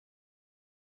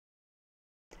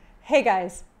Hey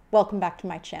guys, welcome back to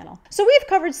my channel. So we've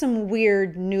covered some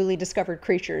weird, newly discovered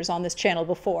creatures on this channel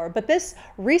before, but this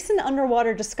recent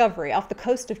underwater discovery off the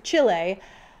coast of Chile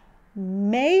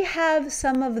may have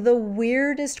some of the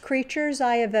weirdest creatures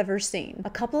I have ever seen. A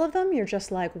couple of them, you're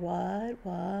just like,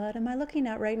 what am I looking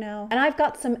at right now? And I've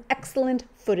got some excellent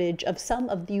footage of some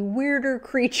of the weirder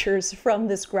creatures from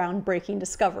this groundbreaking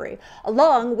discovery,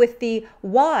 along with the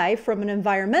why, from an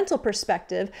environmental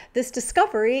perspective, this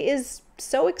discovery is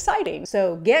so exciting.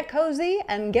 So get cozy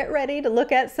and get ready to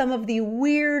look at some of the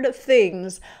weird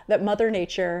things that Mother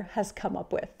Nature has come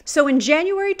up with. So in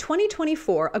January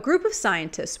 2024, a group of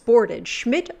scientists boarded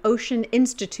Schmidt Ocean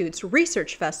Institute's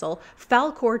research vessel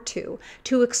Falkor 2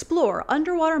 to explore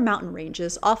underwater mountain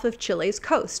ranges off of Chile's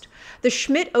coast. The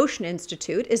Schmidt Ocean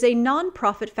Institute is a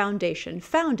non-profit foundation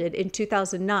founded in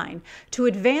 2009 to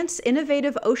advance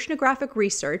innovative oceanographic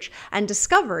research and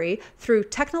discovery through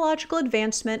technological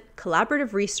advancement, collaborative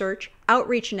research,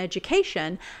 outreach and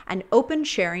education, and open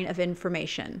sharing of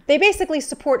information. They basically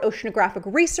support oceanographic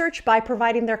research by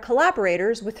providing their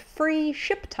collaborators with free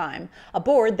ship time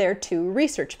aboard their 2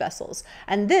 research vessels,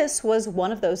 and this was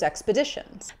one of those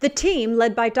expeditions. The team,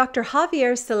 led by Dr.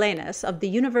 Javier Selenas of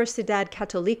the Universidad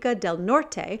Católica del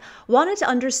Norte, wanted to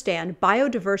understand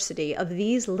biodiversity of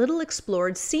these little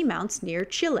explored seamounts near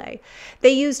Chile.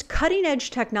 They used cutting-edge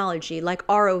technology like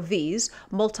ROVs,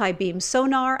 multi-beam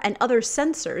sonar, and other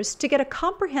sensors to get a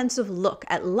comprehensive look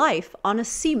at life on a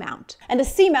seamount. And a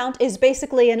seamount is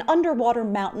basically an underwater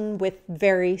mountain with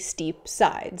very steep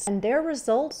sides. And their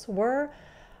results were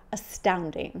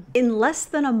astounding. In less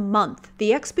than a month,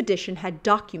 the expedition had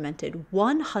documented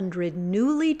 100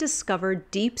 newly discovered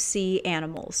deep-sea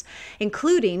animals,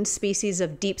 including species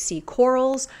of deep-sea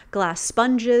corals, glass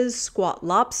sponges, squat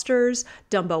lobsters,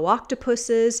 Dumbo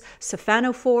octopuses,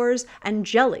 cephalophores, and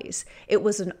jellies. It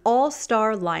was an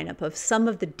all-star lineup of some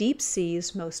of the deep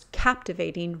sea's most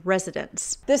captivating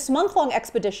residents. This month-long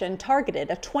expedition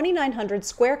targeted a 2,900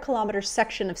 square kilometer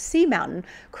section of seamountain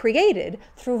created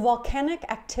through volcanic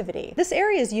activity. This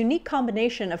area's unique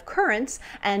combination of currents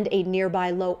and a nearby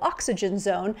low oxygen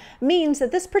zone means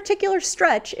that this particular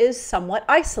stretch is somewhat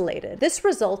isolated. This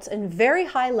results in very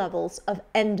high levels of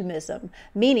endemism,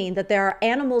 meaning that there are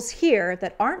animals here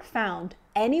that aren't found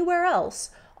anywhere else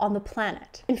on the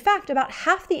planet. In fact, about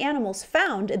half the animals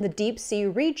found in the deep sea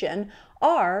region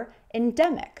are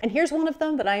endemic. And here's one of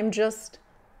them that I'm just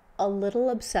a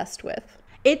little obsessed with.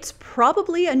 It's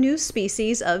probably a new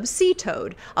species of sea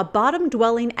toad, a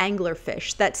bottom-dwelling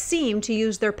anglerfish that seem to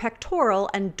use their pectoral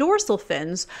and dorsal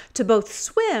fins to both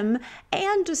swim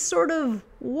and to sort of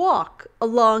walk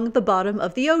along the bottom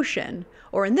of the ocean,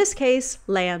 or in this case,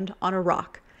 land on a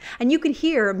rock. And you can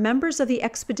hear members of the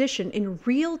expedition in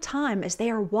real time as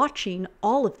they are watching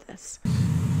all of this.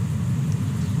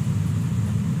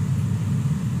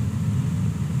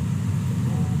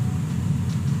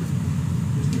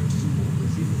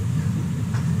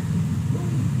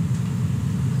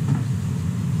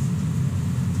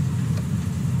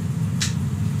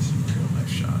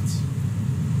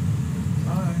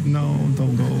 No,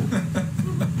 don't go.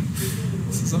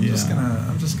 So I'm just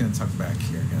gonna tuck back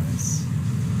here, guys.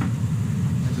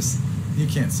 You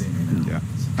can't see me now.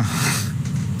 Yeah.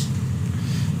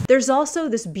 There's also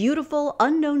this beautiful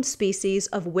unknown species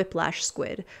of whiplash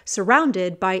squid,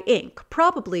 surrounded by ink,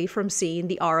 probably from seeing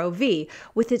the ROV,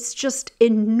 with its just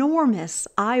enormous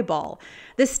eyeball.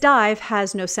 This dive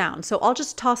has no sound, so I'll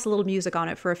just toss a little music on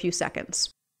it for a few seconds.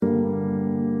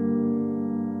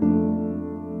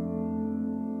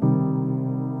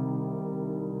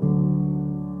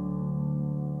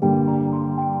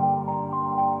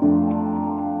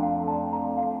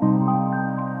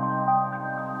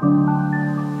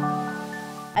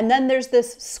 And then there's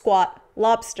this squat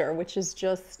lobster, which is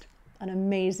just an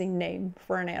amazing name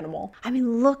for an animal. I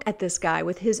mean, look at this guy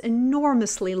with his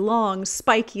enormously long,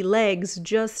 spiky legs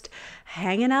just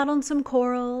hanging out on some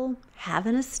coral,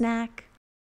 having a snack.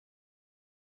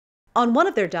 On one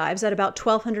of their dives at about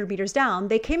 1,200 meters down,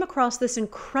 they came across this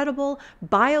incredible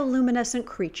bioluminescent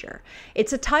creature.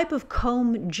 It's a type of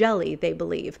comb jelly, they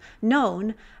believe,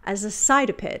 known as a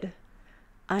pseudopod.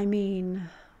 I mean,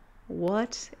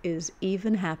 what is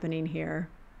even happening here?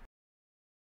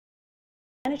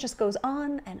 And it just goes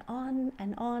on and on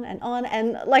and on and on.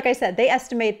 And like I said, they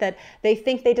estimate that they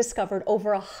think they discovered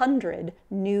over 100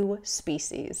 new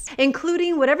species,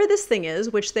 including whatever this thing is,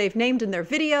 which they've named in their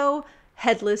video,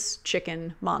 Headless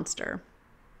Chicken Monster.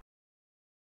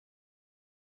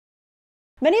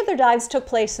 Many of their dives took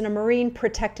place in a marine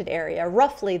protected area,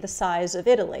 roughly the size of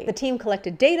Italy. The team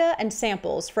collected data and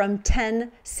samples from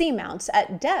 10 seamounts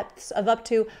at depths of up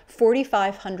to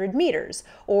 4,500 meters,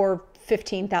 or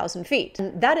 15,000 feet.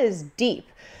 And that is deep.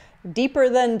 Deeper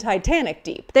than Titanic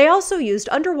deep. They also used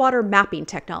underwater mapping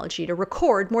technology to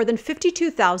record more than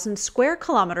 52,000 square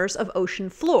kilometers of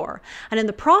ocean floor, and in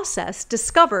the process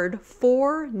discovered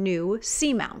 4 new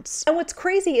seamounts. And what's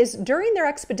crazy is during their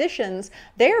expeditions,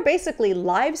 they are basically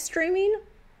live streaming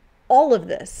all of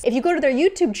this. If you go to their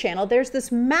YouTube channel, there's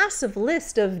this massive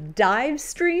list of dive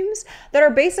streams that are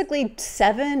basically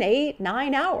 7, 8,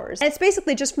 9 hours. And it's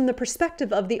basically just from the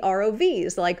perspective of the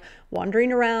ROVs, like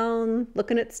wandering around,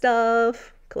 looking at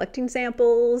stuff, collecting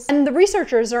samples. And the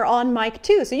researchers are on mic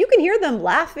too, so you can hear them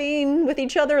laughing with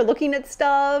each other, looking at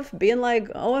stuff, being like,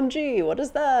 OMG, what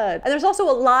is that? And there's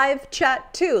also a live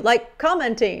chat too, like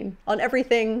commenting on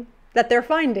everything that they're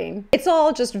finding. It's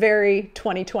all just very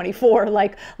 2024,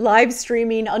 like live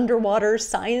streaming underwater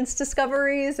science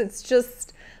discoveries. It's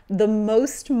just the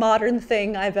most modern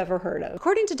thing I've ever heard of.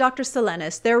 According to Dr.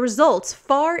 Selenis, their results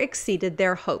far exceeded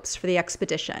their hopes for the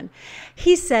expedition.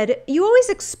 He said, "You always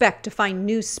expect to find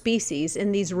new species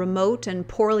in these remote and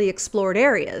poorly explored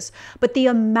areas, but the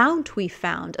amount we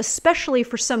found, especially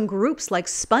for some groups like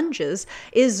sponges,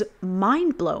 is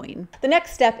mind-blowing." The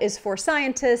next step is for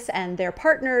scientists and their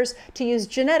partners to use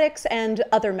genetics and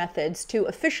other methods to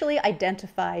officially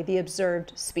identify the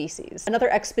observed species.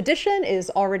 Another expedition is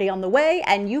already on the way,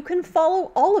 and you can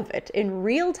follow all of it in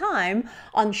real time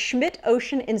on Schmidt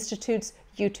Ocean Institute's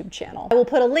YouTube channel. I will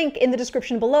put a link in the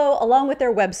description below along with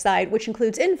their website, which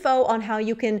includes info on how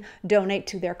you can donate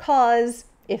to their cause,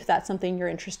 if that's something you're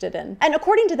interested in. And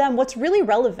according to them, what's really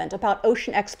relevant about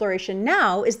ocean exploration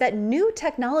now is that new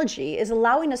technology is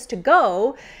allowing us to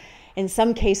go, in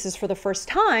some cases for the first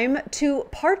time, to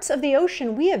parts of the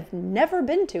ocean we have never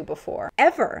been to before.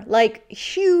 Ever. Like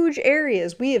huge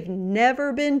areas we have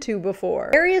never been to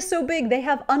before. Areas so big they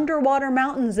have underwater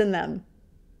mountains in them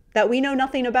that we know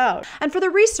nothing about. And for the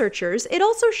researchers, it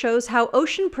also shows how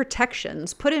ocean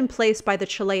protections put in place by the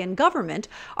Chilean government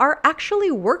are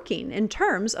actually working in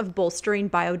terms of bolstering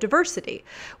biodiversity,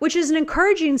 which is an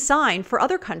encouraging sign for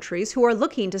other countries who are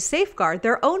looking to safeguard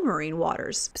their own marine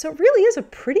waters. So it really is a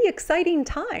pretty exciting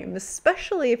time,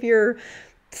 especially if you're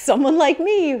someone like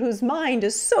me whose mind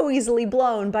is so easily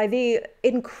blown by the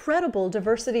incredible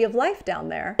diversity of life down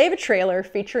there. They have a trailer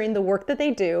featuring the work that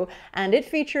they do, and it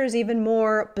features even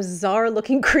more bizarre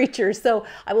looking creatures. So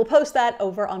I will post that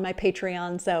over on my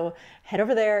Patreon. So head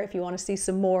over there if you want to see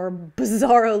some more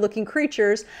bizarro looking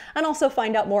creatures and also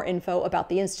find out more info about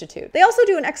the Institute. They also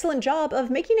do an excellent job of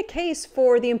making a case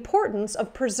for the importance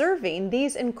of preserving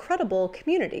these incredible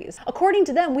communities. According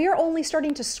to them, we are only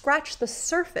starting to scratch the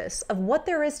surface of what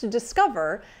there is to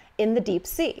discover in the deep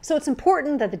sea. So it's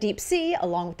important that the deep sea,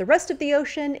 along with the rest of the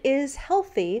ocean, is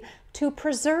healthy to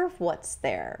preserve what's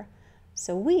there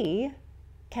so we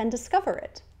can discover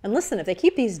it. And listen, if they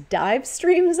keep these dive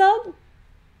streams up,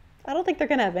 I don't think they're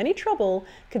gonna have any trouble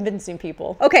convincing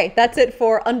people. Okay, that's it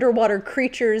for underwater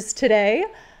creatures today.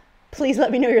 Please let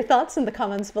me know your thoughts in the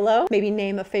comments below. Maybe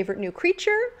name a favorite new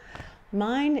creature.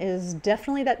 Mine is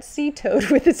definitely that sea toad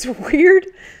with its weird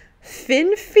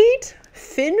fin feet?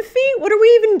 Fin feet? What are we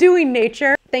even doing,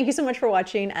 nature? Thank you so much for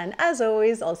watching, and as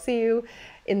always, I'll see you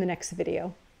in the next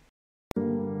video.